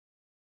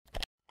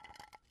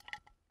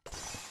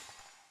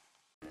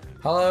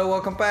Hello,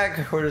 welcome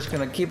back. We're just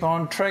gonna keep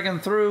on trekking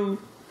through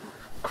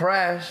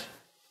Crash.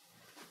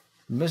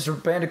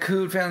 Mr.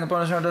 Bandicoot, failing the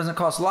bonus round doesn't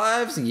cost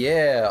lives?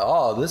 Yeah,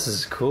 oh, this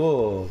is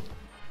cool.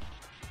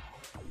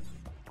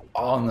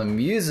 Oh, and the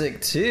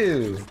music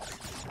too.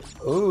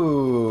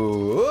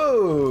 Ooh,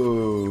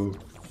 ooh.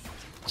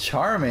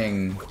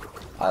 Charming.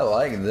 I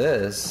like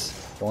this.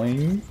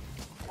 Boing.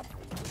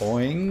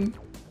 Boing.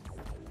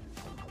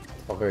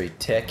 All very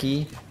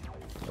techy.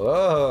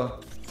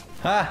 Whoa.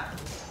 Ha!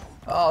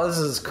 Oh, this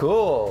is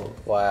cool.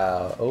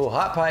 Wow. Oh,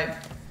 hot pipe.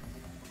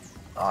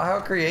 Oh, how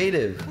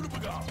creative.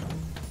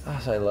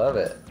 Gosh, I love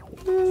it.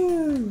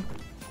 Woo.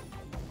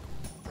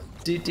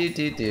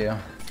 Do.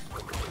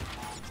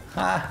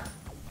 Ha!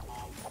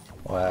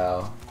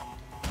 Wow.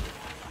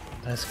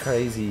 That's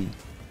crazy.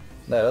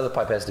 That other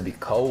pipe has to be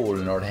cold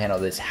in order to handle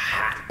this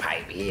hot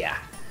pipe here.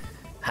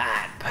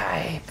 Hot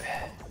pipe.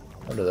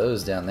 What are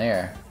those down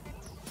there?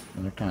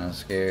 They're kind of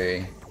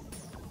scary.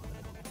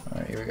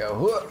 Alright, here we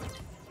go.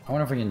 I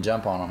wonder if we can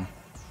jump on them.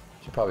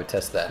 Should probably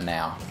test that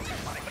now.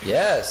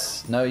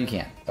 Yes! No, you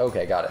can't.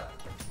 Okay, got it.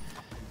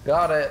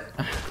 Got it.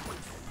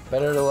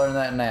 Better to learn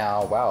that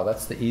now. Wow,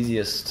 that's the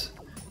easiest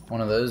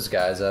one of those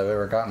guys I've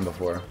ever gotten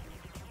before.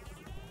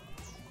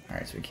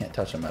 Alright, so we can't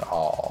touch them at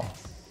all.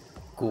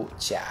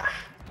 Gotcha.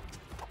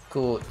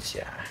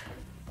 Gotcha.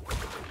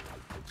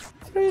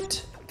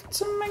 Fruit. Get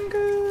some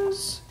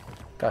mangoes.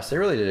 Gosh, they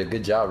really did a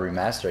good job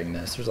remastering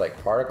this. There's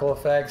like particle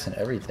effects and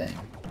everything.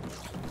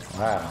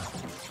 Wow.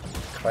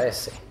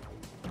 Classy.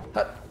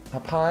 Up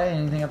high?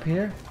 Anything up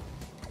here?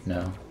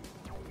 No.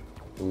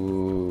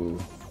 Ooh.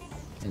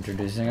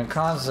 Introducing a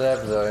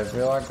concept that I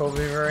feel like will be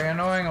very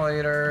annoying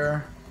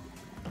later.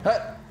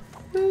 Hut.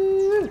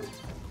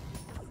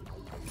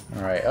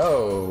 Alright,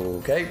 oh,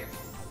 okay.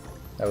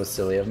 That was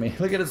silly of me.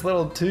 Look at its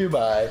little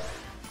 2x.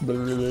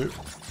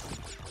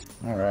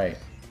 Alright.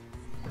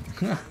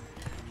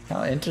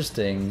 How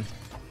interesting.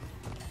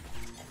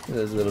 Look at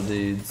those little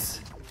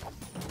dudes.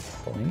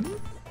 Boing.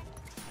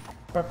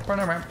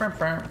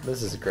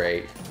 This is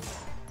great.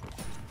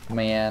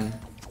 Man,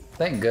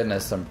 thank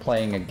goodness I'm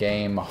playing a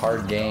game, a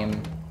hard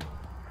game.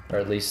 Or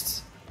at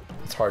least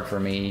it's hard for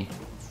me.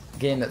 A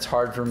game that's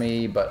hard for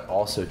me, but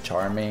also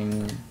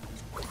charming.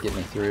 Get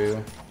me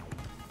through.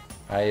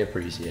 I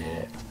appreciate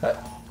it.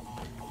 Oh,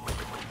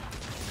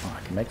 I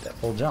can make that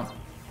full jump.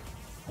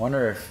 I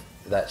wonder if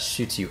that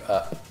shoots you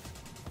up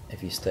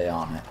if you stay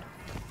on it.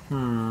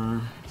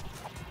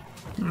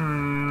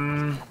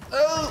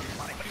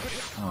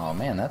 Oh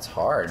man, that's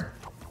hard.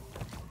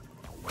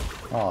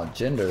 Oh,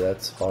 gender,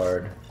 that's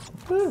hard.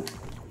 Woo.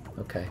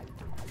 Okay.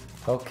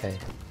 Okay.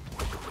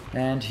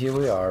 And here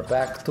we are,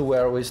 back to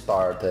where we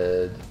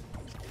started.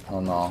 Oh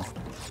no.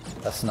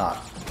 That's not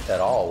at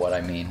all what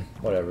I mean.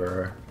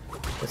 Whatever.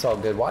 It's all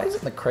good. Why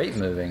isn't the crate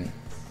moving?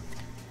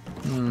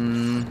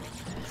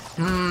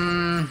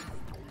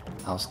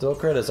 I'll still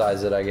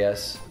criticize it, I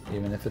guess.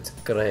 Even if it's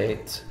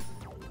great.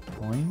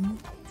 Boing.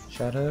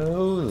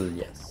 Shadow.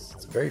 Yes.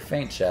 It's a very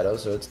faint shadow,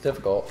 so it's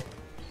difficult.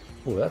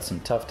 Ooh, that's some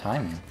tough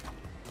timing.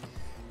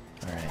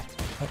 Alright.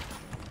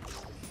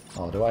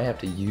 Oh, do I have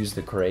to use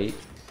the crate?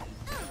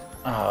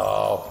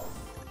 Oh.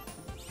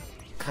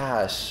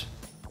 Gosh.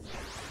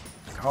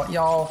 Oh,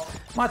 y'all,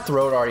 my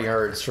throat already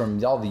hurts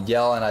from all the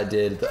yelling I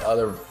did. The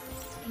other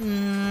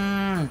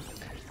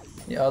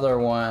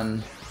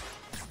one.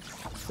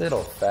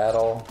 Little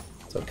fattle.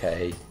 It's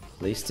okay.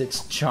 At least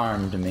it's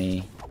charmed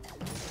me.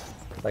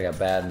 It's like a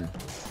bad,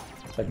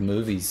 it's like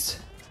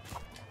movies.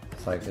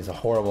 It's like, it's a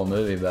horrible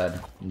movie, but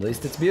at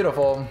least it's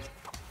beautiful.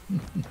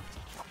 At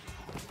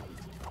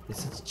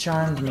least it's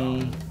charmed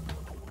me.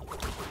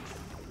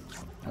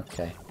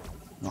 Okay.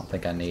 I don't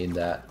think I need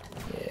that.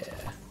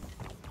 Yeah.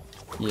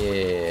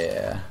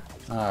 Yeah.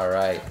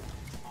 Alright.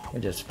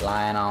 We're just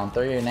flying on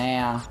through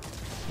now.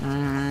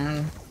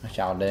 What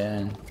y'all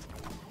doing?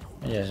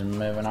 We're just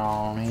moving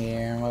on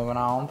here, moving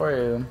on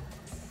through.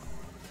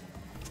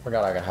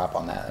 Forgot I could hop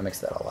on that. That makes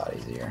that a lot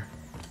easier.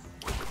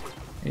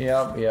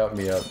 Yep.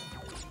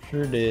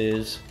 Sure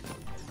does.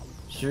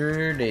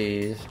 Sure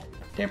does.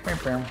 Been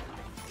playing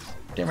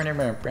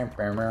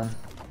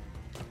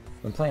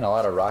a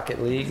lot of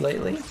Rocket League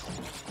lately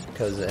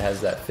because it has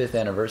that 5th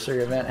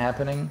anniversary event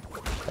happening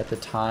at the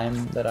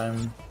time that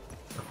I'm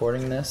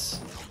recording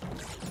this.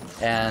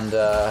 And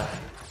I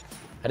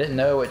didn't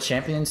know what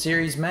Champion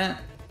Series meant,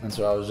 and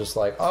so I was just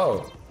like,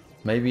 oh,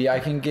 maybe I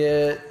can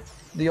get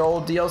the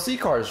old DLC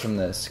cars from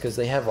this, because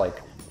they have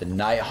like the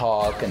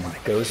Nighthawk and the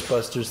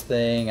Ghostbusters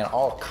thing and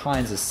all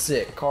kinds of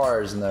sick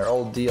cars in their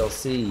old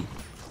DLC.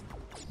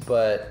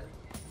 But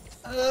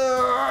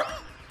I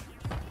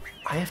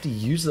have to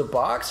use the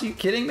box? Are you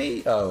kidding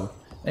me? Oh,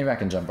 maybe I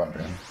can jump under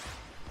him.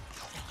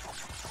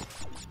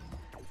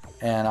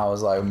 And I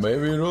was like,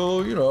 maybe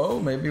it'll, you know,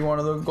 maybe one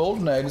of the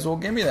golden eggs will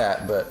give me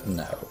that. But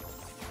no,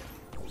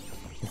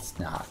 it's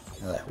not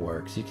how that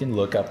works. You can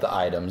look up the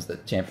items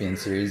that Champion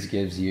Series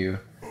gives you,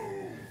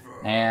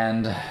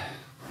 and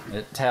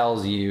it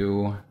tells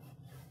you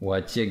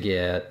what you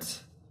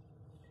get.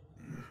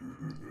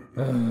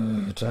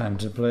 Time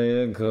to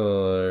play a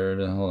chord.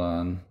 Hold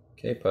on.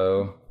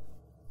 Capo.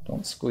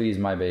 Don't squeeze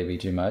my baby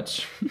too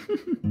much.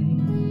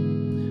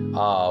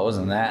 Oh,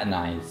 wasn't that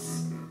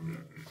nice?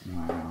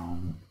 Wow.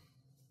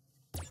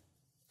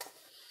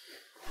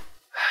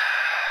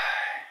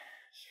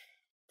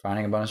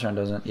 Finding a bonus round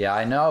doesn't... Yeah,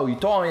 I know. You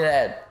told me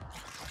that.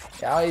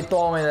 Yeah, you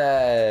told me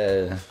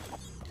that.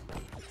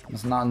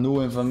 It's not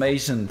new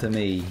information to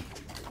me.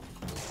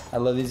 I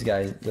love these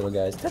guys, little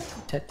guys. Tap,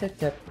 tap, tap,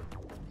 tap.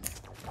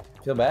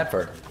 Feel bad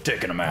for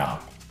taking them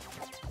out.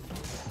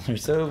 They're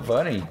so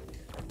funny.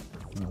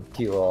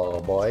 Cute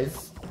little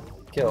boys.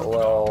 Cute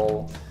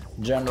little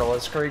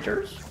genderless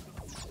creatures.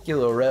 Cute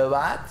little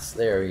robots.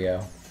 There we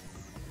go.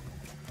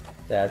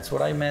 That's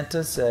what I meant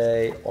to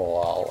say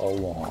all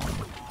along.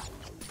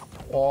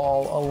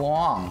 All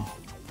along.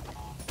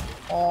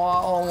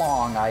 All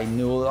along, I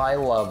knew I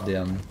loved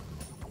him.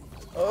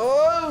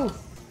 Oh!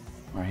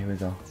 Alright, here we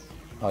go.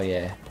 Oh,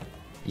 yeah.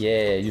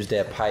 Yeah, use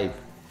that pipe.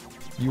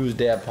 Use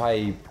that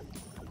pipe.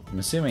 I'm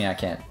assuming I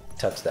can't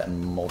touch that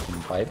molten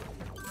pipe.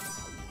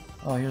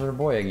 Oh, here's our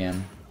boy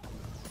again.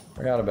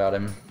 Forgot about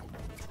him.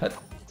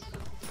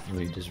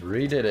 We just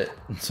redid it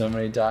so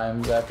many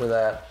times after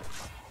that.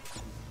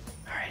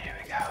 Alright, here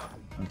we go.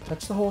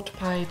 Touch the whole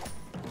pipe.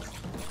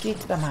 Get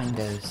the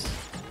mangoes.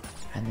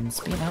 And then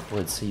spin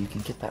upwards so you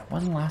can get that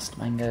one last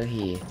mango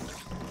here.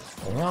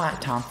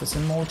 Alright, time for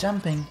some more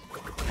jumping.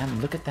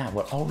 And look at that,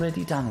 we're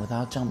already done with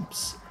our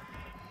jumps.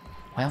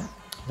 Well,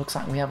 looks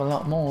like we have a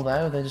lot more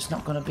though, they're just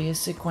not going to be as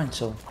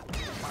sequential.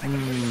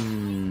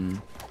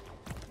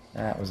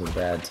 That was a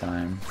bad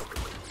time.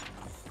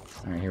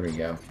 Alright, here we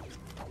go.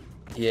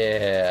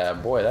 Yeah,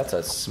 boy, that's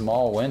a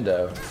small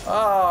window.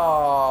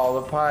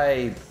 Oh, the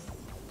pipe.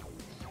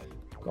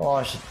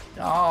 Gosh.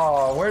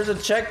 Oh, where's the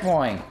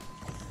checkpoint?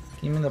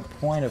 Give me the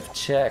point of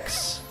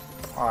checks.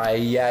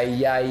 Ay,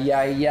 ay, ay,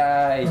 ay,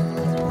 ay.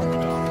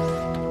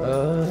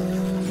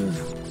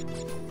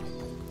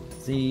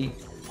 See,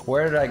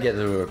 where did I get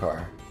the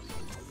car?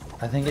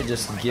 I think it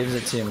just gives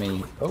it to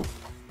me. Oh.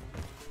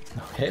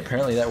 Okay,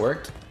 apparently that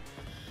worked.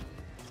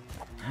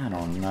 I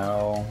don't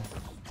know.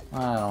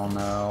 I don't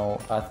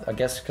know. I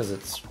guess because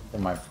it's for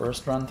my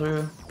first run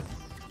through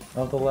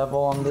of the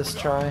level on this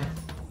try.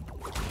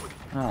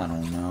 I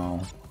don't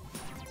know.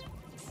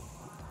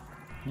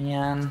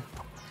 Man,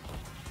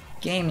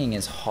 gaming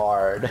is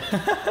hard.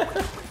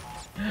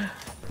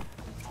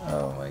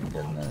 Oh my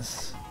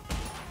goodness.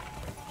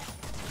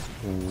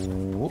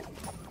 Ooh.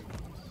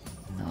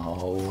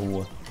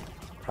 No.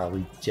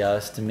 Probably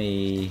just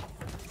me.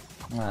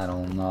 I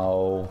don't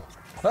know.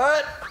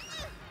 What?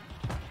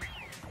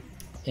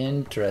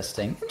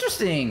 Interesting.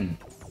 Interesting!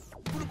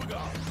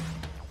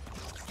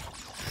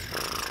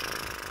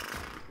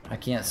 I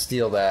can't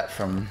steal that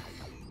from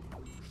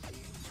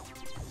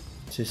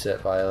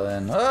two-set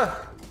violin.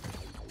 Ah!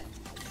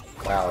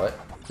 Wow, it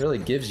really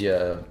gives you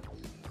a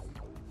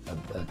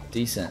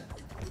decent...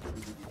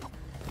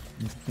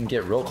 You can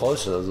get real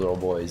close to those little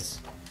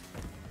boys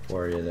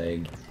before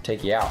they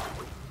take you out.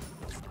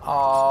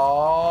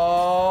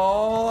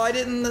 Oh, I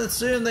didn't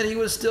assume that he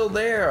was still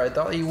there. I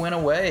thought he went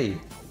away.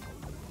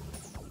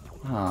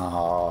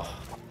 Oh,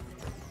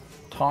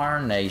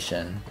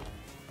 tarnation.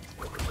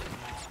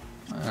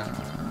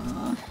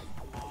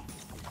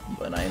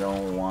 But I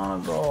don't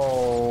want to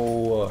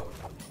go.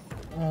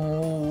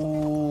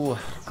 Oh,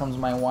 comes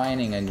my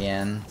whining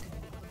again.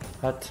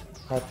 Hut,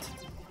 hut.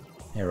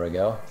 Here we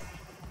go.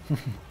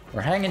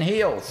 We're hanging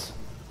heels.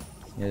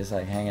 You're just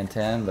like hanging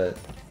 10, but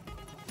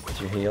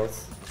with your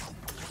heels.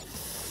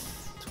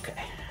 It's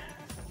okay.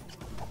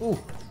 Ooh.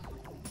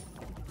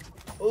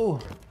 Ooh.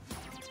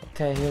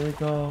 Okay, here we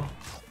go.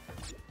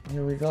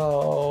 Here we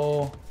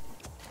go.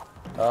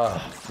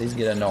 Ugh, these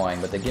get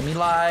annoying, but they give me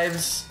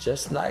lives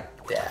just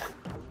like that.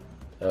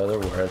 Oh, they're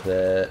worth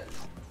it.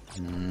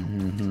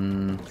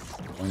 Mm-hmm.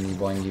 Boingy,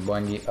 boingy,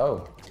 boingy.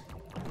 Oh.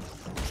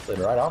 Slid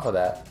right off of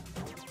that.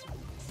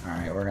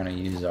 Alright, we're gonna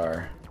use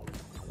our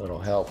little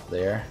help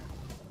there.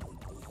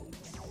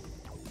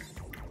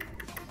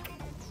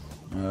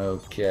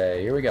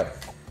 Okay, here we go.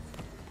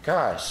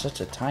 Gosh, such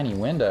a tiny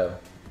window.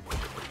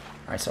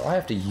 Alright, so I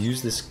have to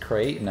use this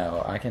crate?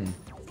 No, I can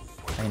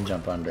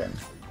jump under him.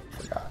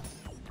 Forgot.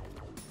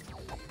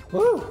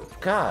 Woo!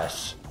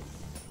 Gosh.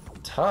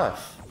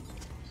 Tough.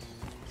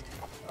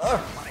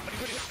 Ugh.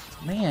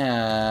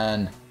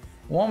 Man.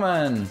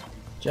 Woman.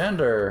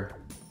 Gender.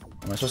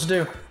 What am I supposed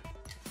to do?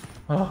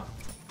 Oh.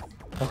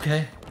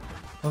 Okay.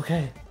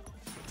 Okay.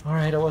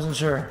 Alright, I wasn't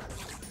sure.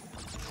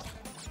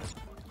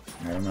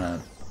 Alright, I'm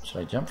gonna...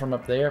 Should I jump from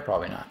up there?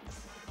 Probably not.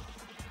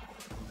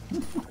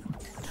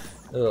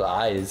 Little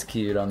eye is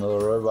cute on the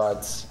little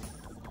robots.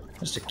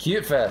 Just a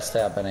cute fest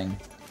happening.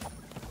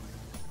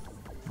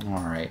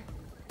 Alright.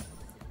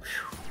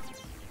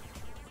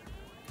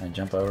 Can I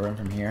jump over him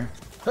from here?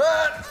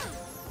 Ah!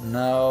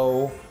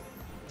 No.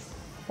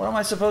 What am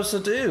I supposed to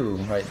do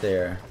right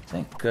there?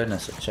 Thank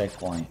goodness a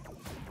checkpoint.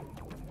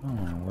 Oh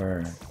my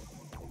word.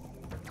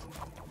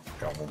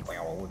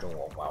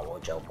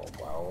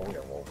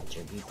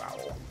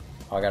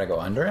 Oh, I gotta go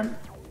under him?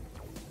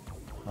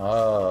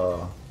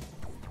 Oh.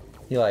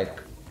 He like,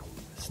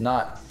 it's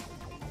not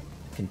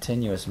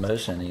continuous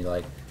motion. He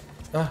like,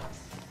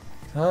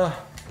 oh.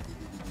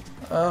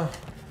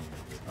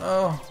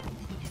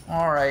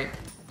 All right,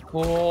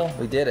 cool.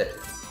 We did it.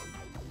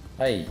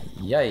 Hey,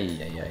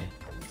 yay.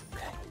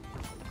 Okay.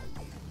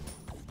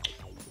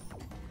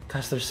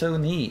 Gosh, they're so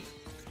neat.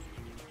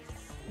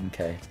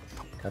 Okay,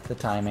 got the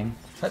timing.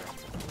 Hut.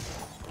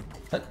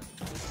 All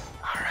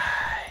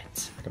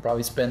right. I could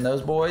probably spin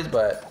those boys,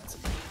 but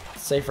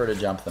it's safer to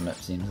jump them, it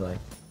seems like.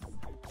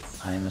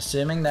 I'm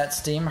assuming that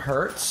steam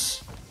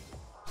hurts.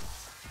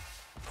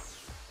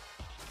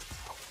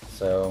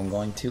 So I'm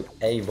going to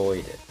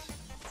avoid it.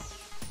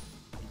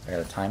 I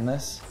gotta time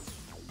this.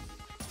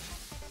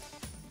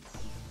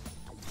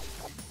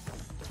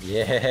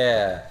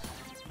 Yeah.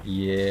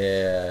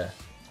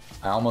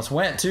 I almost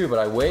went too, but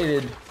I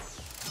waited.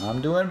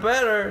 I'm doing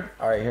better.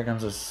 All right, here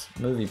comes this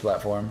movie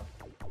platform.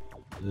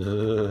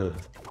 Ugh,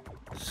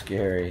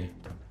 scary.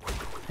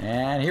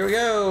 And here we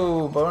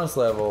go, bonus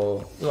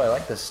level. Ooh, I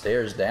like the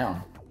stairs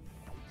down.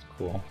 It's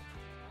cool.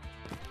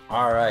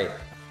 All right.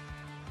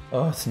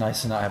 Oh, it's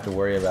nice to not have to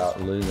worry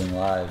about losing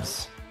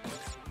lives.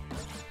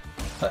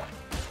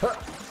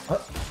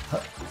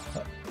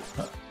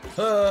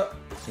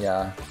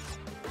 Yeah.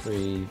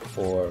 3,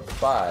 4,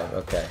 5.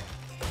 Okay.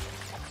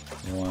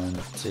 1,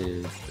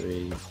 2,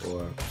 3,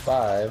 4,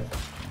 5.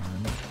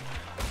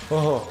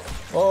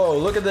 Oh,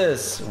 look at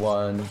this.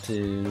 1,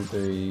 2,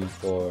 3,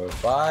 4,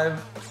 5.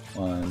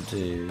 1,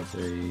 2,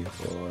 3,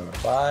 4,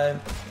 5.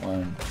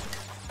 1.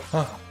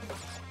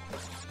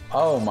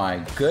 Oh my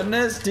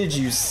goodness, did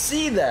you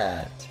see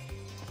that?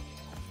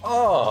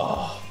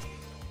 Oh,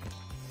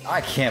 I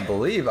can't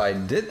believe I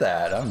did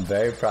that. I'm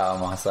very proud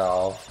of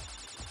myself.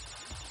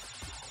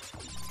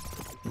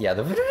 Yeah,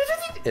 the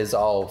is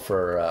all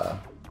for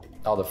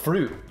all the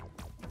fruit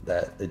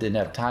that they didn't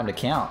have time to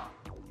count.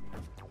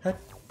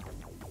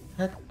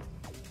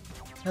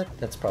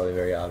 That's probably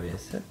very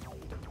obvious.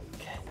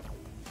 Okay.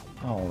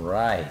 All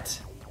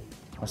right.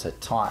 What's a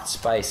tight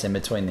space in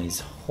between these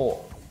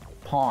hot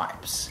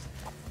pipes?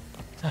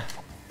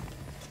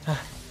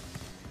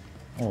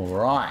 All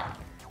right.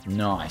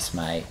 Nice,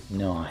 mate.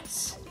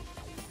 Nice.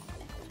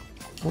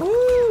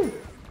 Woo!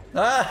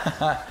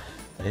 I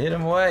hit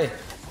him away.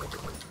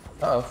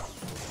 Uh-oh.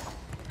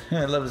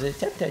 I love it.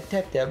 Tap, tap,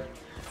 tap, tap.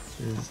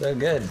 This is so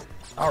good.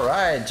 All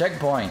right,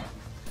 checkpoint.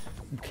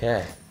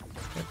 Okay.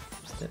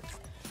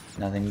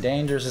 Nothing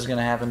dangerous is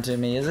gonna happen to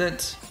me, is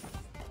it?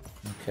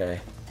 Okay.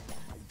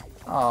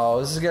 Oh,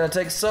 this is gonna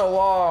take so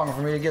long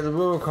for me to get the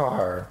blue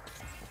car.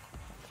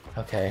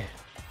 Okay.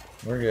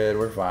 We're good,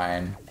 we're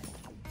fine.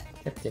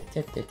 Tap, tap,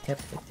 tap, tap, tap,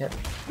 tap, tap.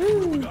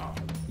 Woo!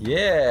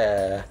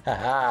 Yeah!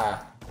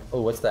 Haha!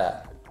 Oh, what's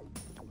that?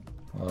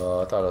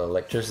 Oh, I thought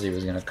electricity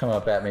was gonna come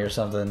up at me or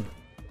something.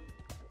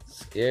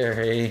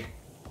 Scary.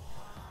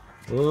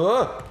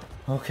 Whoa!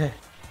 Okay.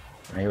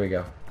 Here we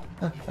go.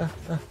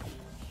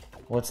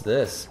 What's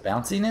this?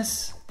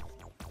 Bounciness?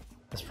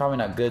 That's probably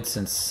not good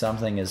since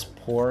something is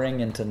pouring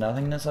into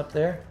nothingness up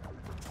there.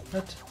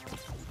 What?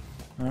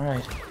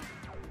 Alright.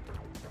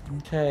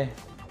 Okay.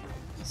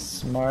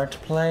 Smart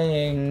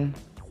playing.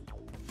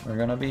 We're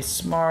gonna be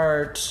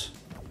smart.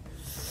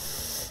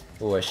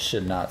 Oh, I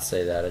should not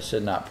say that. I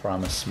should not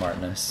promise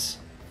smartness.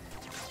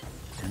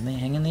 And they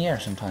hang in the air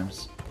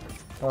sometimes.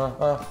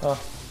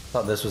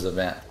 Thought this was a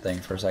vent thing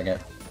for a second.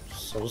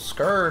 So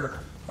scared.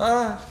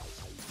 Ah!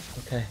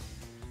 Okay.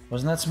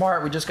 Wasn't that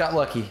smart? We just got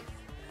lucky.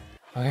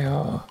 Okay,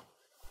 I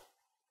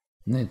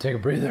need to take a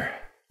breather.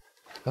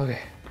 Okay.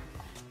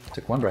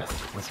 Took one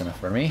breath. That's enough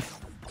for me.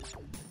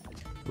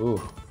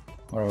 Ooh.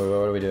 What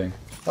are we doing?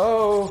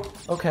 Oh!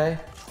 Okay.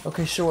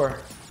 Okay, sure.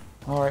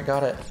 Alright,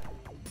 got it.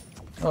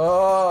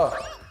 Oh!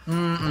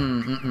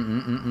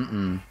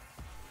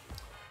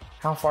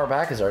 How far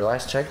back is our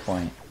last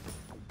checkpoint?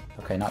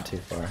 Okay, not too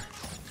far.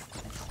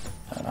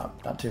 No,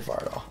 not too far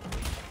at all.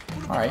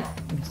 Alright,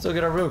 we can still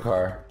get our blue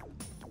car.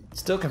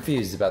 Still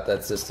confused about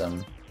that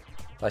system.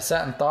 If I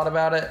sat and thought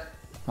about it,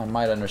 I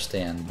might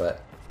understand,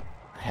 but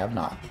I have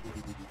not.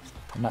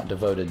 I've not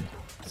devoted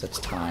such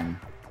time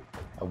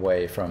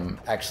away from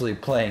actually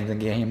playing the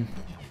game.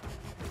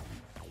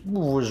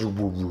 Sounds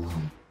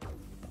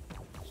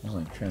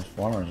like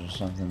Transformers or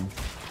something.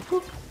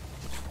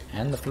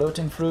 And the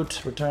floating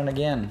fruit return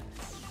again.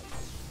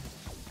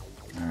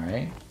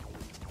 Alright.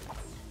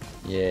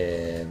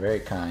 Yeah, very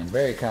kind,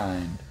 very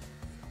kind.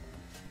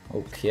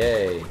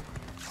 Okay.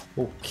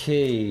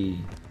 Okay.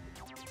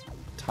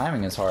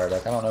 Timing is hard,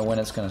 like I don't know when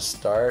it's gonna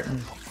start.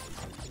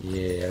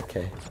 Yeah,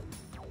 okay.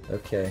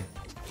 Okay.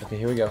 Okay,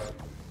 here we go.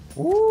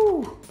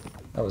 Woo!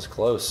 That was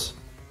close.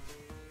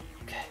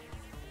 Okay.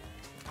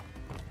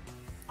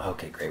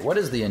 Okay, great. What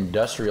is the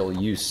industrial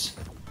use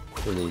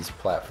for these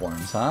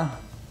platforms, huh?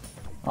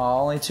 Oh,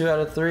 only 2 out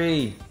of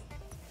 3.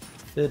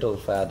 Fiddle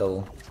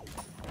faddle.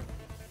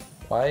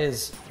 Why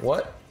is...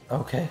 what?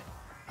 Okay.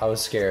 I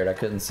was scared. I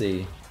couldn't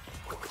see.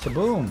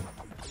 Kaboom!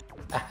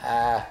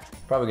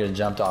 Probably could have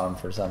jumped on him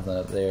for something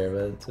up there,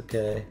 but it's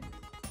okay.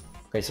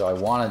 Okay, so I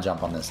want to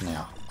jump on this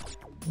now.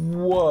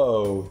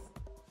 Whoa!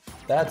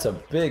 That's a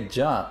big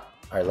jump.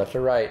 Alright, left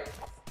or right?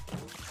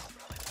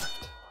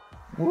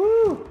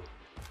 Woo!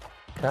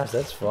 Gosh,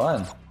 that's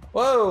fun.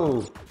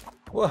 Whoa!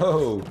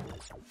 Whoa!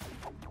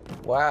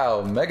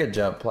 Wow, mega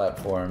jump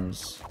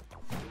platforms.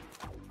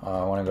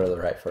 Oh, I want to go to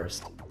the right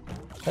first.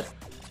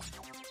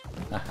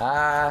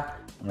 Aha!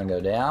 I'm gonna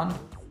go down.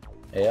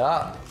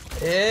 Yeah!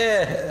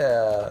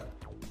 Yeah!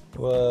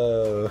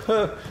 Whoa!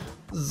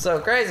 This is so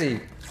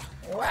crazy!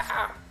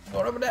 Wow!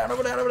 Going up and down, up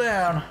and down, up and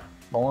down!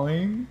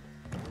 Boing!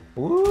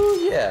 Woo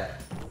yeah!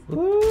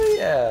 Woo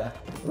yeah!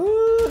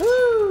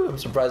 Woohoo! I'm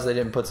surprised they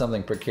didn't put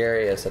something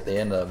precarious at the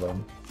end of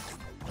them.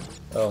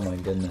 Oh my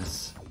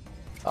goodness.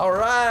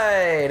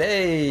 Alright!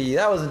 Hey!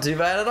 That wasn't too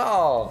bad at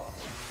all!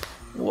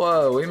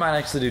 Whoa, we might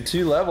actually do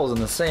 2 levels in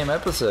the same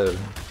episode.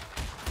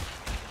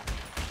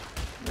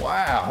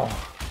 Wow.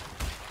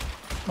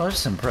 Well,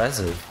 that's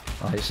impressive.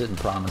 Well, I shouldn't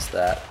promise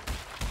that.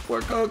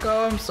 Poor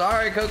Coco, I'm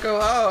sorry, Coco.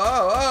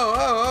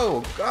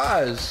 Oh,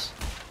 gosh.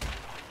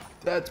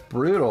 That's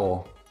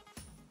brutal.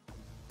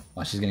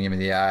 Oh, she's gonna give me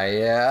the eye,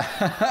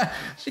 yeah.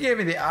 She gave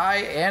me the eye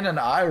and an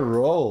eye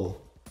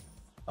roll.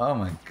 Oh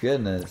my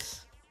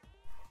goodness.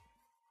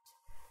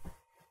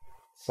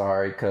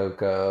 Sorry,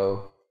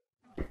 Coco.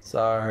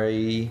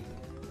 Sorry.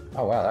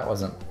 Oh wow, that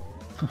wasn't...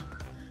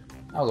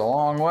 that was a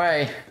long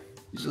way.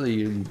 Usually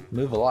you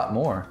move a lot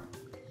more.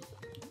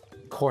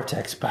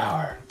 Cortex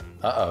power.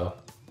 Uh-oh.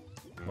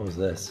 What was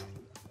this?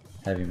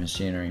 Heavy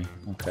machinery.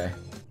 Okay.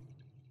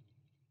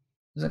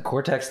 Isn't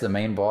Cortex the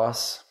main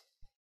boss?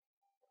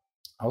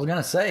 I was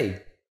gonna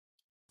say.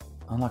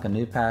 Unlock a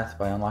new path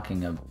by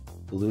unlocking a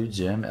blue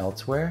gem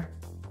elsewhere?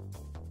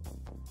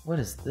 What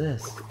is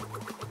this?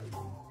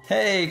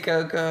 Hey,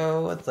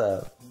 Coco! What's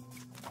up?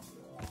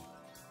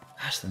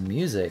 Gosh, the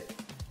music.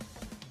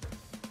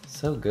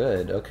 So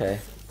good. Okay.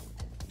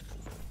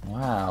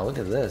 Wow, look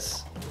at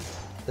this.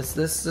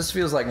 This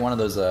feels like one of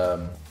those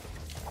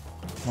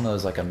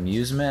like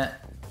amusement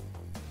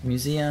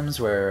museums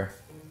where,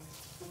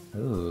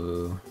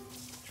 ooh,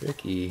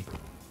 tricky.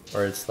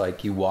 Or it's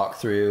like you walk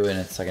through and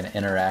it's like an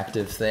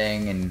interactive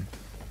thing and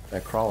did I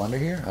crawl under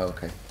here? Oh,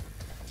 okay.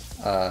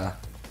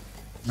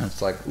 And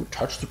it's like, ooh,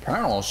 touch the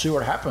panel, see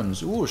what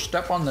happens. Ooh,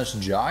 step on this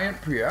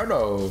giant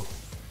piano.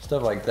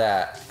 Stuff like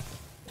that.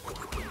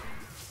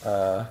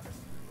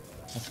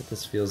 That's what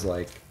this feels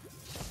like.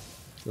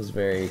 Feels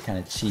very kind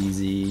of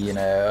cheesy, you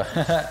know.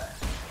 Oh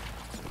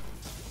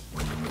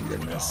my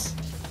goodness.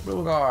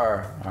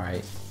 Bulgar.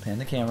 Alright, pan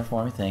the camera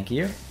for me, thank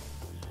you.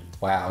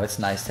 Wow, it's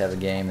nice to have a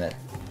game that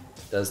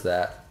does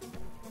that.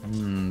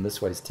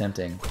 This way's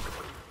tempting.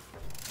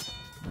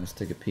 Let's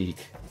take a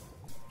peek.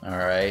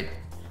 Alright.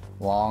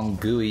 Long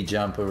gooey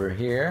jump over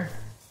here.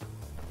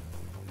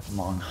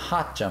 Long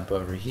hot jump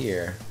over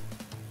here.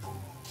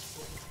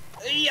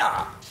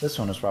 Yeah! This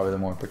one is probably the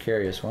more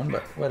precarious one,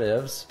 but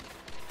whatevs.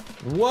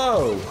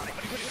 Whoa!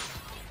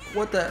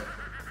 What the...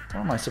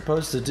 What am I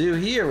supposed to do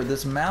here with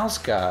this mouse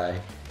guy?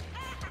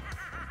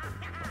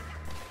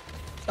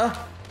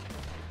 Ah!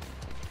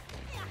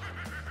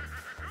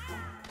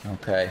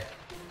 Okay.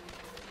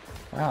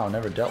 Wow,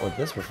 never dealt with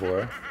this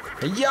before.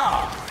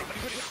 Yeah!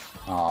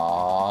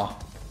 Aww.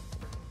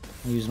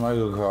 Use my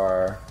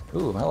car.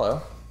 Ooh,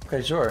 hello.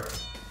 Okay, sure.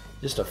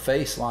 Just a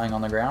face lying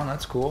on the ground,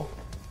 that's cool.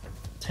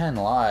 10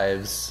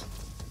 lives.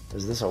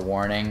 Is this a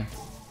warning?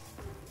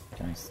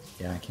 Can I...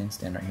 Yeah, I can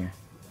stand right here.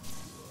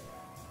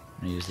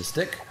 I'm gonna use the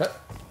stick. Huh.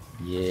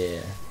 Yeah.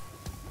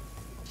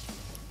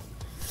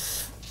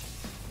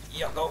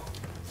 Yo, go.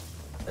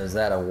 Is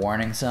that a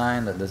warning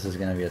sign that this is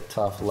gonna be a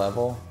tough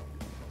level?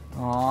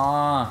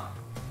 Aww.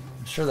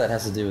 I'm sure that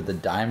has to do with the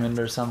diamond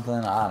or something.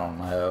 I don't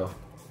know.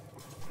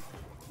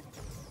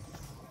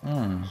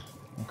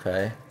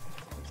 Okay.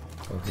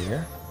 Over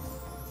here.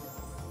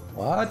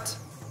 What?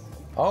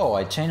 Oh,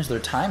 I changed their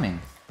timing.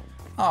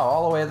 Oh,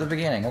 all the way at the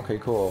beginning. Okay,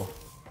 cool.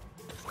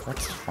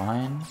 That's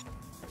fine.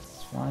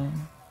 That's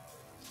fine.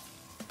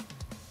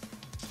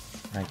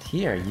 Right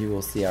here, you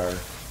will see our...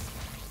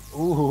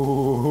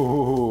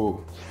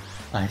 Ooh!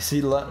 I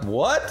see...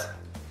 What?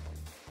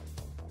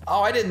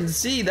 Oh, I didn't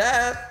see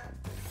that!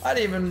 I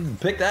didn't even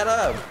pick that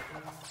up!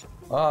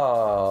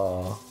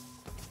 Oh...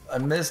 I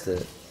missed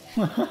it.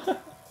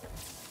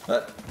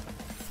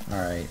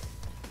 Alright.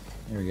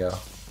 Here we go.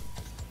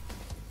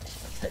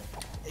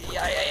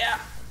 Yeah.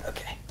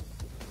 Okay.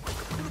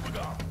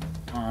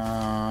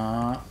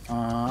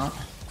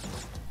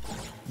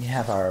 We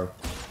have our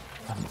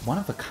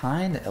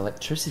one-of-a-kind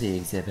electricity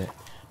exhibit.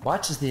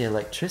 Watch as the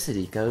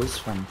electricity goes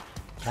from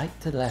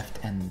right to left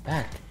and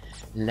back,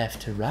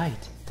 left to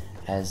right,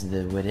 as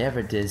the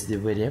whatever does the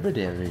whatever.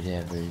 Is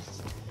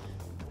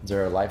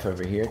there a life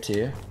over here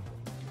too?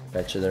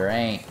 Betcha there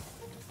ain't.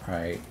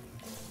 Alright.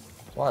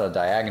 There's a lot of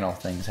diagonal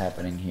things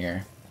happening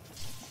here.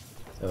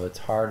 So it's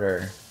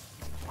harder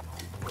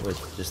with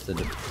just the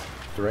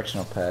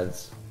directional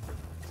pads.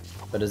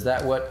 But is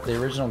that what the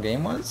original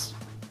game was?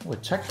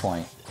 With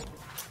checkpoint.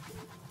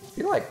 I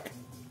feel like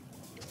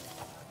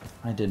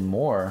I did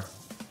more. I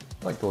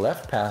feel like the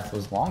left path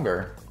was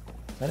longer.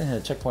 I didn't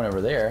hit a checkpoint over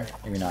there.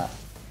 Maybe not.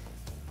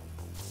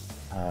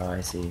 Oh,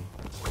 I see.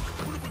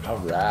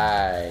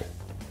 Alright.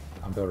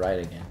 I'll go right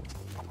again.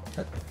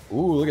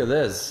 Ooh, look at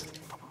this.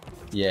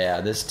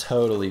 Yeah, this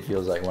totally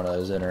feels like one of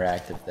those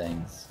interactive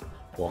things.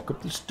 Walk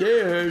up the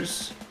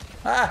stairs.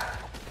 Ah!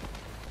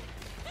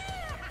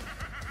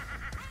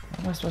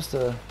 How am I supposed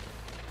to...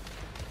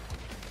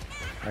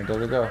 Alright, go,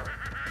 go, go.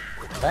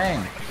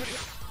 Bang!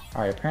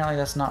 Alright, apparently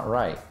that's not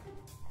right.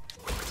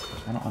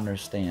 I don't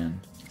understand.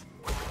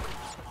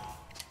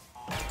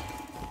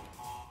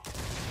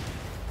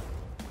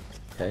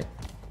 Okay.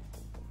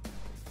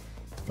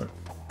 What?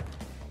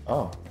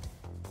 Oh.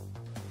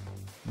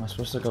 Am I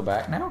supposed to go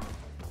back now?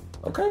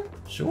 Okay,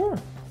 sure.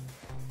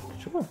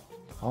 Sure.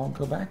 I'll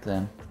go back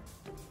then.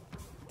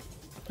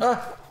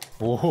 Ah!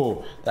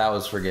 Whoa, that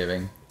was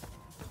forgiving.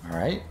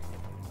 Alright.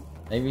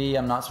 Maybe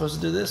I'm not supposed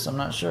to do this? I'm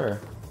not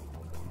sure.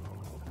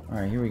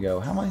 Alright, here we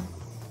go. How am I...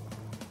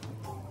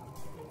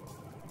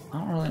 I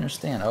don't really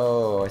understand.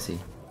 Oh, I see.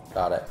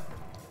 Got it.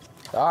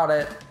 Got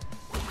it!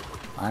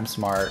 I'm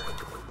smart.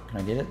 Can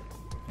I get it?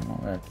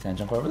 Can I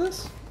jump over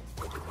this?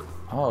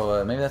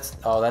 Oh, maybe that's...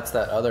 Oh, that's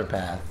that other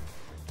path.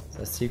 It's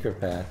that secret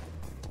path.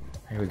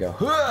 Here we go.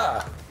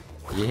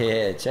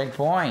 Yeah,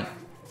 checkpoint!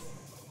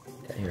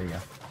 Okay, here we go.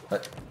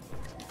 What?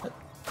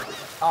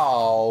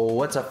 Oh,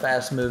 what's a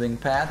fast-moving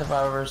path if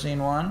I've ever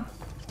seen one?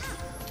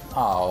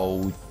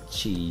 Oh,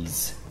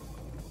 jeez.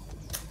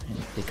 I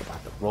didn't think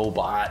about the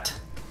robot.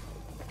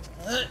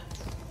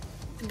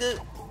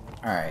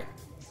 Alright.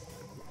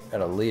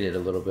 Gotta lead it a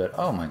little bit.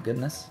 Oh my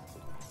goodness.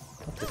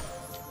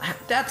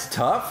 That's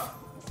tough!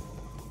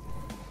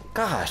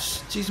 Gosh,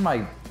 jeez,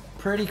 my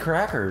pretty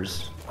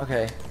crackers.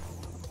 Okay.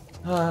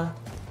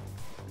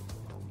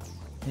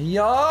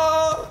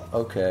 Yeah!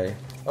 Okay.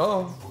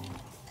 Oh.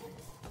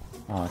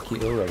 Oh,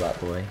 cute little robot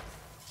boy.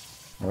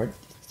 Or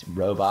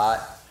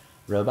robot.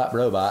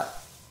 Robot.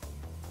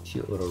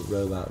 Cute little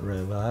robot.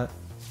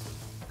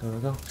 Go, go,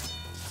 go.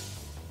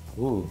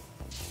 Ooh.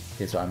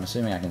 Okay, so I'm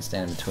assuming I can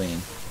stand in between.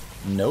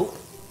 Nope.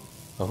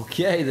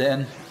 Okay,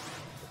 then.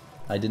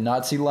 I did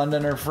not see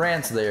London or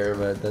France there,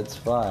 but that's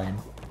fine.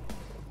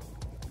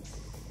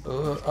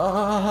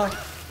 Aww.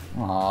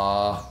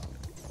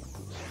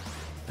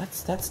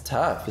 That's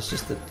tough. It's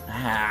just that...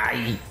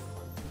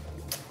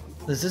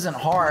 This isn't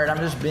hard, I'm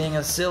just being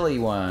a silly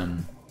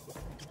one.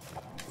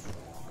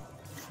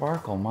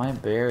 Farkle my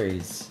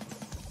berries.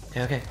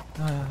 Okay.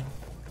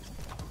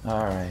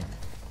 Alright.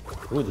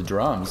 Ooh, the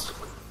drums.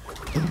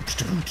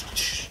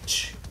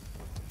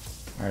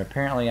 Alright,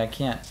 apparently I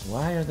can't...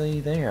 Why are they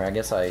there? I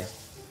guess I...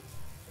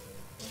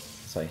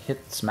 So I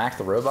smacked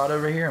the robot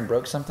over here and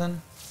broke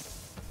something?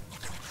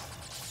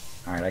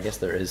 Alright, I guess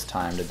there is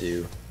time to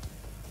do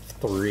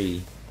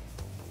 3.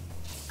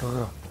 Go,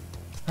 go.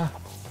 Ah.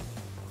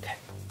 Okay.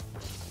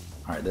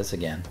 Alright, this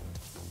again.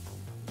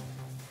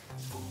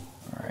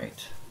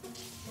 Alright.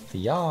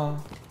 Yeah.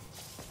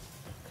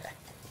 Okay.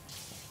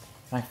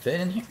 Can I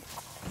fit in here?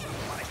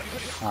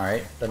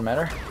 Alright, doesn't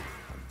matter.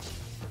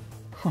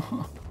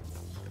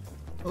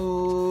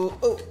 Ooh,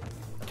 oh.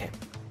 Okay.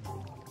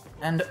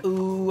 And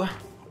ooh.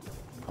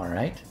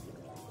 Alright.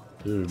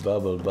 Ooh,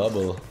 bubble.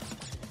 Boing,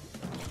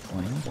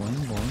 boing,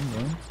 boing,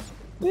 boing.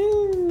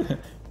 Woo!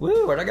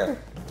 Woo, where'd I go?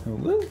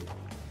 Woo!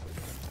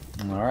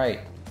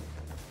 Alright.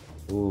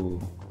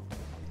 Ooh.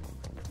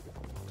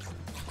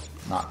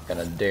 Not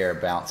gonna dare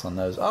bounce on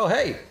those. Oh,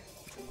 hey!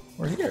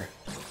 We're here.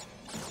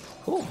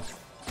 Cool.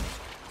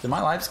 Do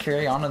my lives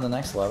carry on to the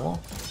next level?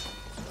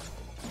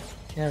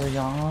 Carry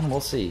on. We'll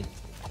see.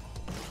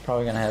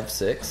 Probably gonna have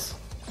 6.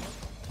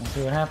 We'll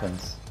see what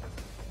happens.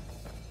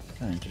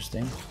 Kinda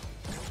interesting.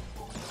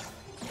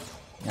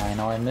 Yeah, I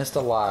know I missed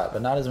a lot,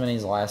 but not as many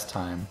as last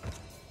time.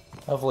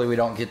 Hopefully we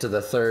don't get to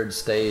the 3rd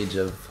stage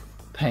of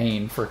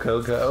pain for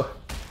Coco.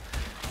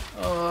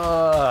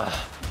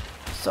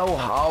 So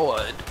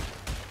hard.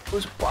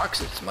 Those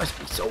boxes must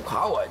be so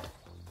hard.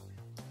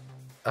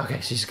 Okay,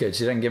 she's good.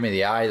 She didn't give me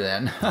the eye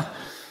then.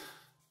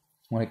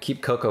 Want to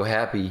keep Coco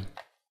happy.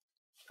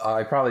 Oh,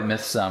 I probably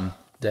missed some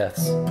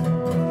deaths.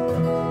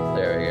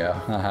 There we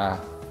go.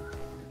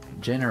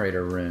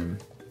 Generator room.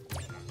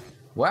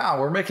 Wow,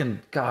 we're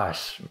making...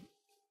 Gosh.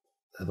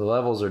 The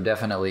levels are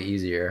definitely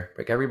easier.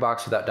 Break every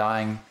box without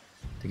dying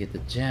to get the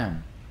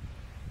gem.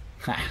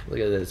 Ha, look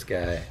at this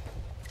guy.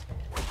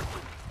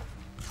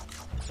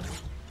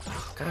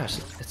 Gosh,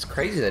 it's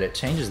crazy that it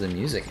changes the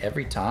music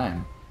every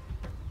time.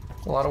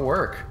 It's a lot of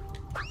work.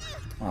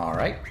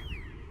 Alright.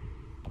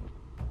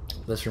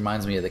 This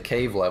reminds me of the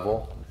cave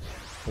level,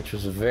 which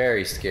was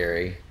very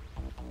scary.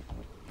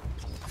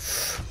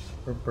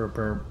 Burp, burp,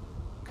 burp.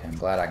 Okay, I'm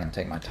glad I can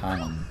take my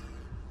time on...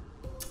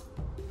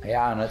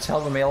 Yeah, and it's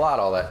helping me a lot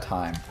all that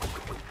time.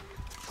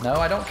 No,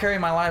 I don't carry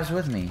my lives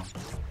with me.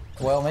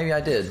 Well, maybe I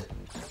did,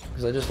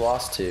 because I just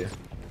lost 2.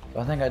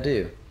 But I think I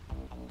do.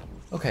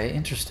 Okay,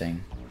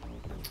 interesting.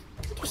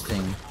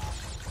 Interesting.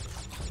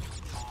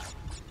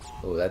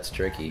 Oh, that's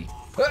tricky.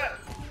 Ah!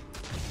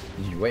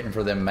 You're waiting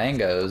for them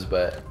mangoes,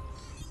 but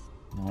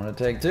I don't want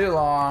to take too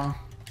long.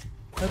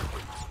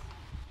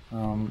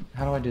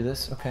 How do I do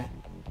this? Okay.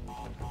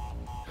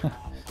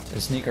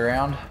 Just sneak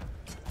around.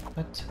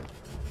 What?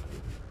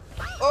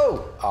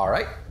 Oh!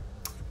 Alright.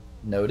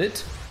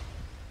 Noted.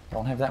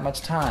 Don't have that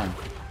much time.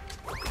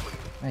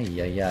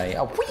 Ay, ay, ay.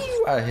 Oh,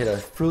 whee! I hit a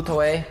fruit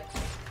away.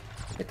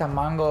 Hit a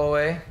mango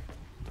away.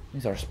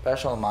 These are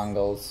special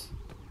mangoes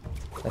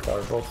that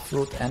are both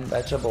fruit and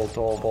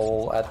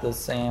vegetable at the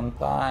same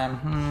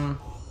time.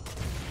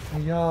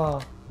 Yeah.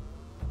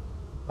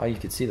 Oh, you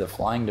can see the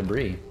flying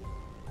debris.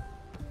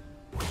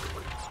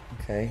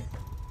 Okay.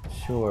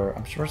 Sure.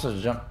 I'm supposed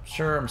to jump.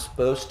 Sure, I'm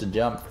supposed to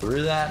jump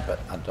through that, but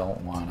I don't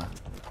wanna.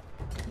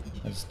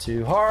 It's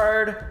too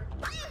hard.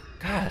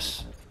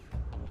 Gosh.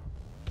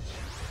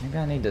 Maybe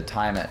I need to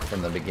time it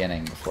from the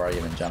beginning before I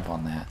even jump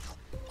on that.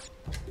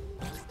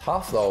 It's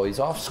tough though, he's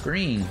off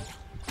screen.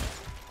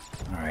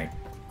 Alright,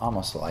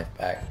 almost a life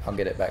back. I'll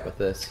get it back with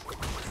this.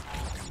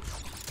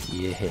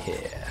 Yeah.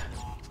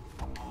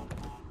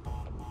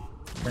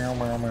 Meow,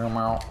 meow, meow,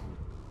 meow.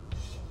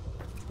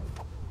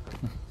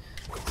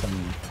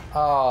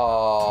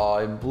 Oh,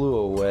 it blew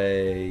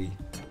away.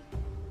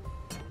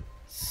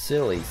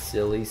 Silly,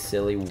 silly,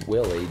 silly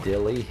Willy,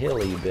 dilly,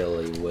 hilly,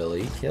 billy,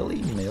 willy,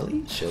 killy,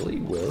 milly, chilly,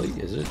 willy.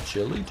 Is it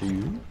chilly to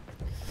you?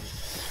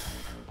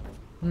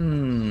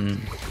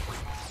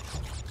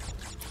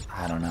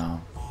 I don't know.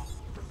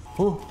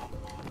 Who?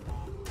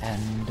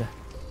 And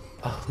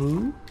a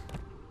who?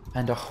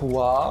 And a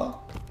hua?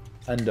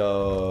 And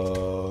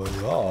a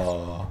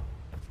yeah.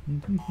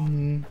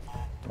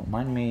 Don't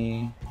mind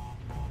me.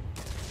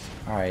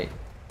 Alright.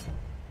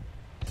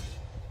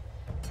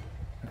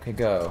 Okay,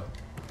 go.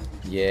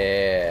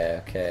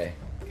 Yeah, okay.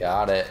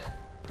 Got it.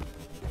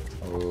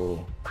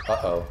 Oh.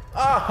 Uh-oh.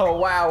 Oh,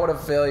 wow, what a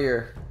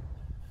failure.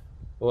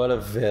 What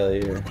a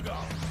failure.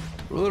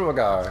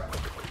 Rudwagar.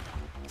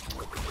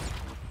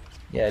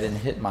 Yeah, I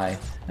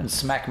didn't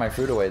smack my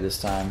fruit away this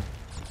time.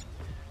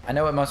 I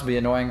know it must be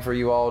annoying for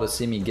you all to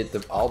see me get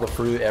all the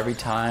fruit every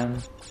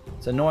time.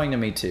 It's annoying to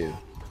me too.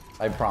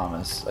 I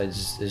promise.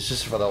 It's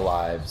just for the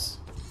lives.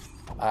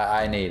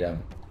 I need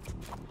them.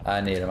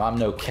 I need them. I'm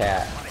no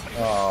cat.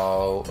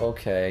 Oh,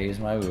 okay. Use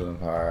my boom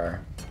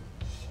power.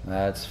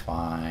 That's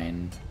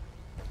fine.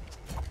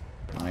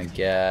 I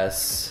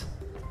guess.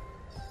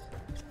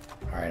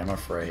 Alright, I'm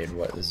afraid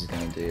what this is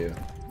gonna do.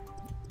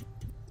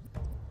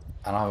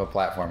 I don't have a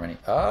platform any.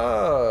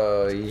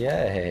 Oh,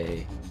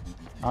 yay.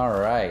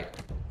 Alright.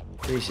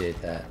 Appreciate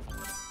that.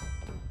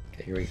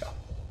 Okay, here we go.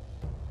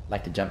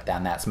 Like to jump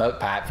down that smoke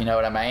pipe, if you know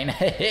what I mean.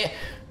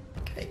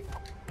 Okay.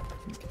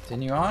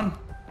 Continue on.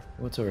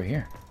 What's over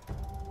here?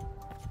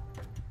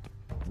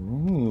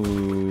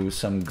 Ooh,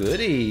 some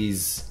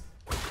goodies.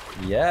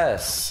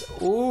 Yes.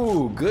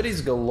 Ooh,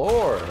 goodies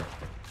galore.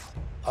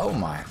 Oh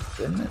my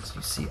goodness.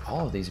 You see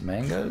all of these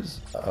mangoes?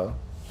 Uh-oh.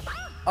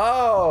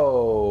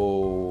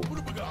 Oh!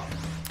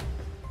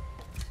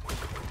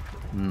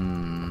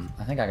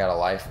 I think I got a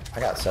life. I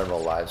got several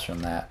lives from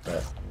that,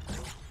 but...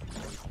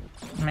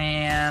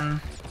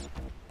 Man.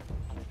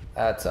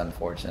 That's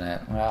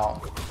unfortunate.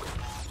 Well,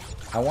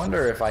 I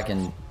wonder if I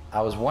can...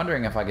 I was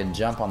wondering if I could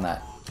jump on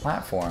that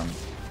platform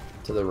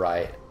to the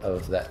right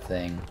of that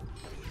thing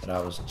that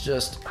I was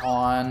just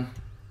on.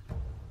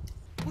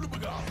 I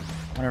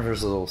wonder if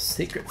there's little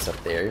secrets up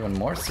there, even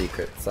more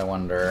secrets, I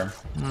wonder.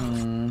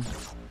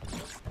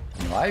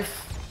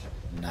 Life?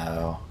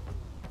 No.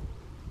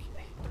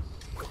 Okay.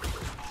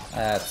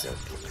 That's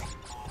okay.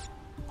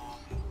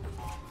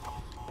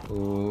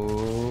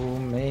 Ooh,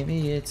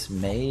 maybe it's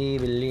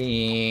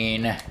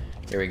Maybelline.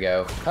 Here we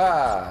go.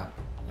 Ah!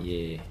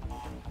 Yeah.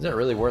 Is it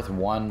really worth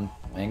one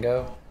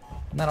mango?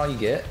 Isn't that all you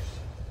get?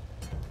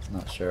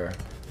 Not sure.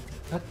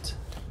 What?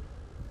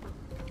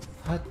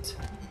 What?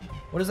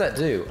 What does that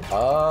do?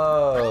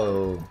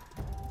 Oh.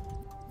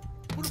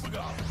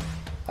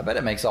 I bet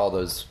it makes all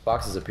those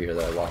boxes appear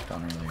that I walked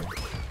on earlier.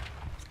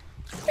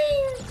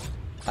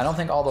 I don't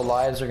think all the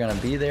lives are gonna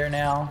be there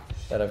now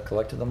that I've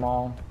collected them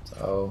all,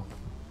 so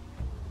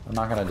I'm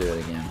not gonna do it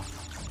again.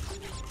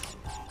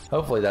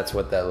 Hopefully that's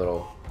what that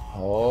little...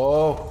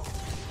 Oh!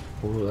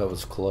 Ooh, that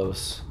was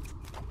close.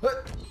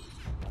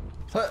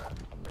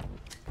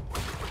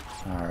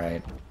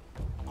 Alright.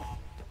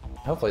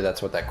 Hopefully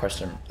that's what that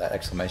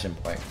exclamation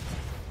point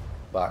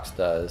box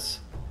does.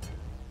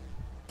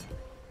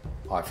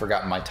 Oh, I've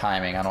forgotten my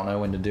timing. I don't know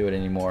when to do it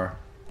anymore.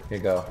 Here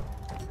you go.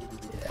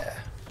 Yeah.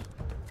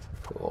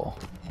 Cool.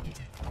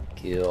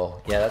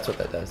 Kill. Yeah, that's what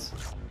that does.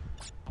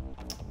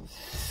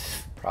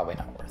 Probably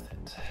not worth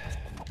it.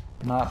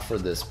 Not for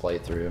this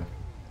playthrough.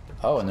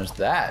 Oh, and there's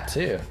that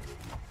too.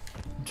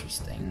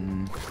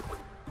 Interesting.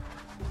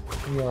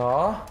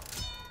 Yeah.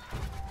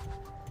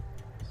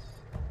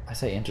 I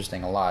say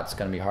interesting a lot. It's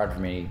gonna be hard for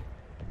me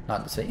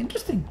not to say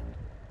interesting.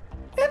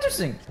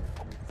 Interesting.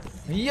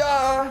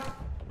 Yeah.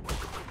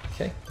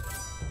 Okay.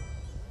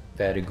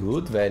 Very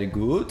good, very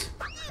good.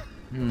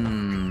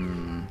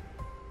 Did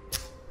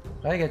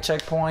I get a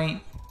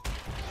checkpoint?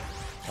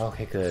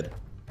 Okay, good.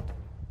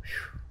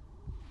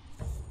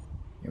 Whew.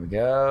 Here we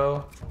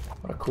go.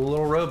 What a cool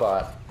little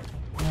robot.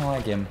 I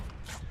like him.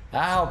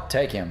 I'll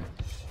take him.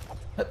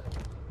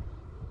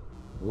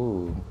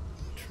 Ooh,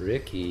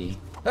 tricky.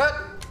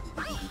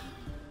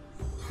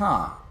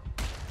 Huh.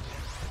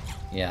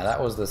 Yeah,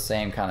 that was the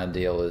same kind of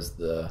deal as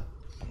the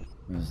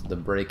There's the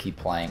breaky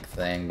plank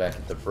thing back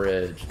at the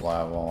bridge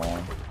level.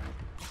 I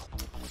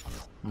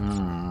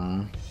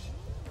wonder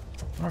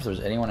if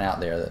there's anyone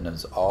out there that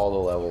knows all the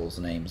levels'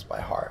 names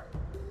by heart.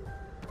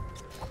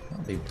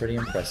 That'd be pretty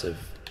impressive.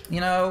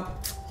 You know,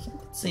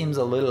 it seems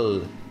a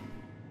little...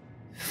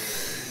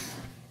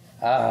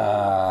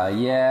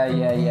 yeah.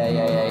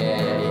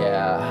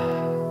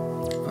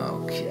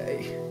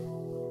 Okay.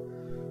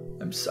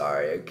 I'm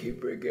sorry, I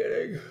keep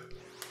forgetting.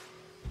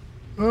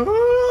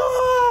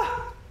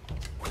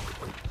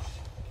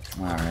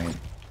 Alright.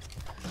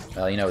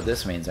 Well, you know what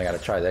this means. I gotta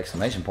try the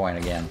exclamation point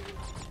again.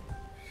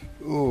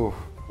 Ooh.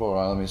 Hold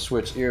on, let me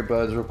switch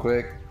earbuds real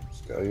quick.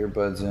 Just got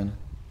earbuds in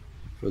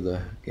for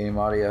the game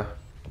audio.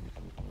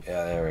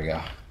 Yeah, there we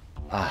go.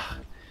 Ah.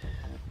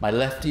 My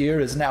left ear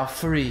is now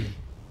free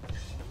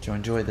to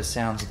enjoy the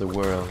sounds of the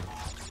world.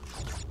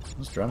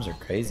 Those drums are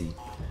crazy.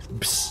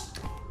 Psst.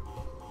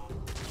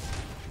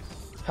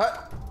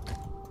 Hut.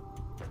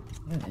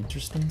 What an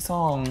interesting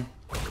song.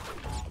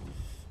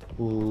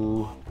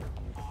 Ooh.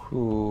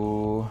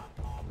 Ooh.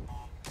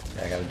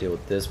 Okay, I gotta deal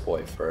with this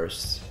boy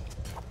first.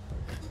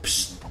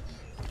 Psst.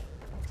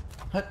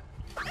 Hut.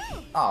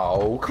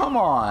 Oh, come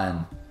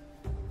on.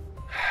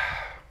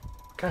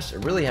 Gosh, I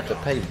really have to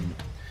pay...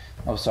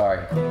 Oh, sorry.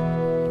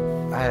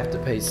 I have to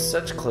pay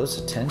such close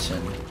attention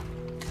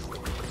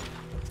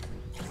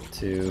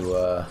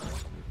to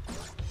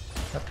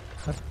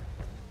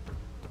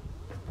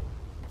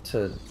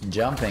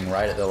jumping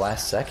right at the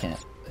last second.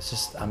 It's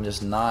just, I'm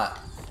just not,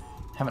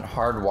 haven't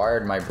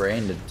hardwired my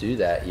brain to do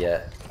that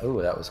yet.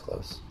 Oh, that was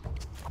close.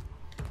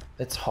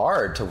 It's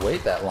hard to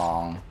wait that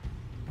long.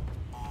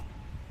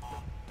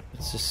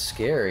 It's just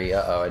scary.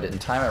 Uh-oh, I didn't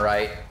time it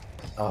right.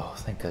 Oh,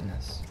 thank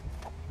goodness.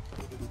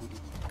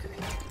 Okay.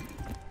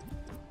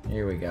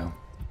 Here we go.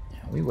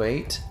 We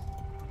wait.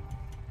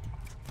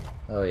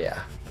 Oh yeah.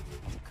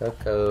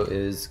 Coco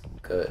is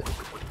good.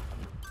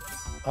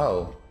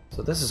 Oh,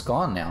 so this is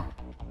gone now.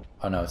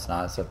 Oh no, it's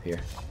not. It's up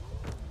here.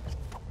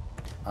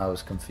 I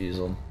was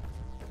confused.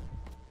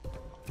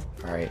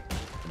 Alright.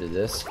 Do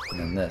this, and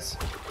then this.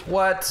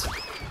 What?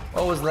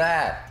 What was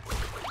that?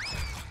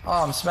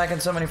 Oh, I'm smacking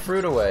so many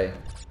fruit away.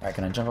 Alright,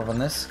 can I jump up on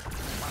this?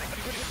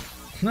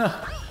 No.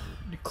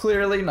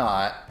 Clearly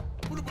not.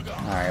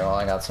 Alright, well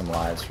I got some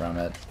lives from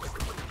it.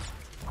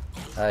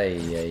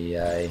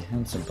 Ay.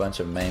 That's a bunch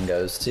of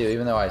mangoes too,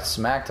 even though I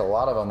smacked a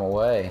lot of them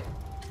away.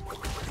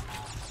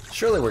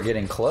 Surely we're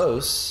getting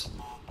close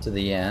to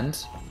the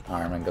end.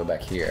 Alright, I'm gonna go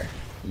back here.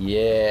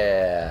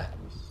 Yeah!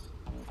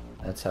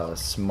 That's how a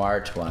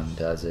smart one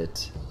does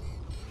it.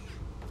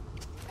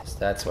 'Cause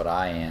that's what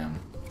I am.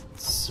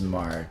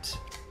 Smart.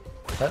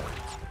 Cut.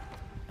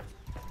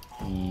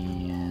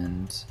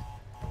 And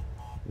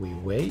we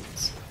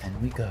wait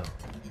and we go.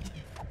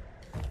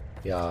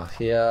 We are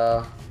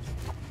here.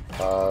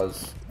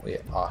 Pause. We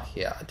are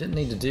here. I didn't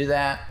need to do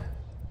that,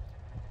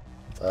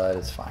 but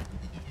it's fine.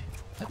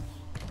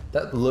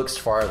 That looks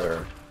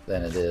farther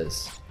than it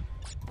is.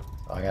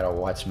 So I gotta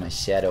watch my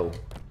shadow.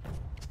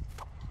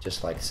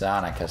 Just like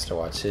Sonic has to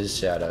watch his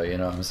shadow, you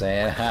know what I'm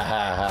saying?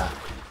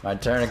 My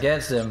turn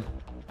against him.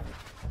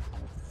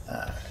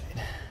 Alright.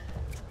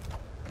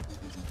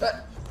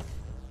 But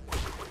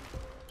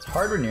it's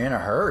hard when you're in a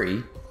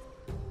hurry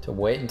to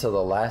wait until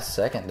the last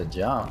second to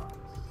jump.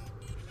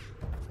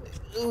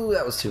 Ooh,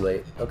 that was too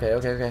late.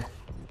 Okay.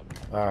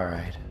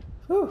 Alright.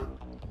 Whew.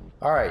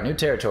 Alright, new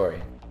territory.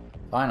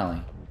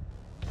 Finally.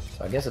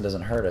 So I guess it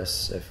doesn't hurt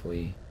us if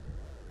we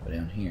go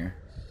down here.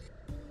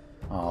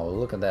 Oh,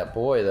 look at that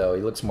boy, though.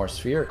 He looks more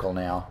spherical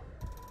now.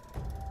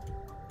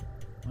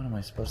 What am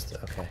I supposed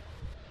to... Okay.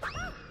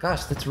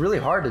 Gosh, that's really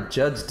hard to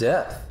judge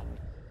depth.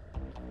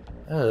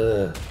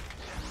 Ugh.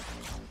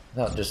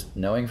 Without just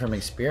knowing from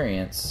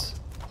experience.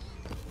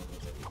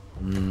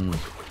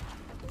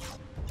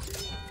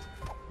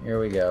 Here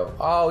we go.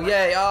 Oh,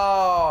 yay!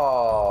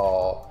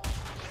 Oh!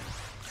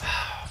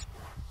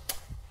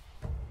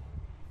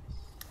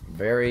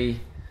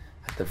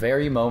 At the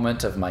very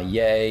moment of my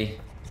yay,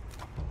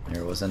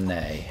 there was a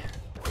nay.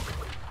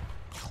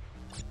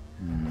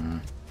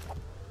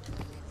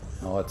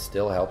 Oh, it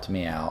still helped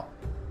me out.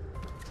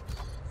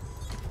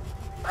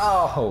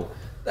 Oh,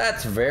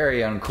 that's very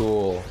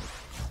uncool.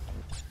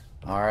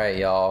 Alright,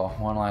 y'all.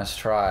 One last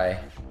try.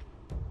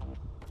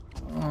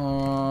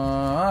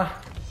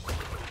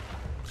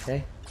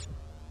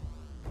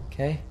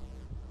 Okay.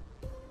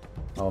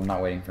 Oh, I'm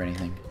not waiting for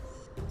anything.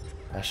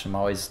 Gosh, I'm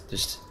always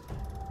just...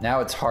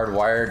 Now it's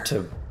hardwired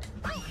to...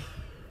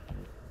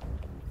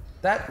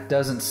 That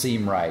doesn't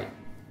seem right.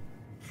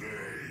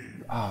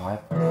 Oh, I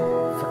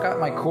forgot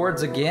my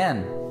chords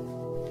again.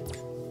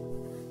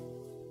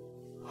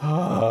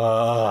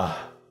 Alright,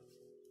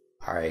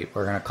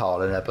 we're gonna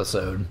call it an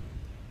episode.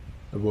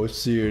 And we'll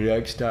see you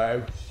next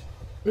time.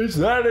 Is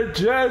that a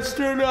jest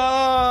or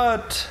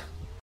not?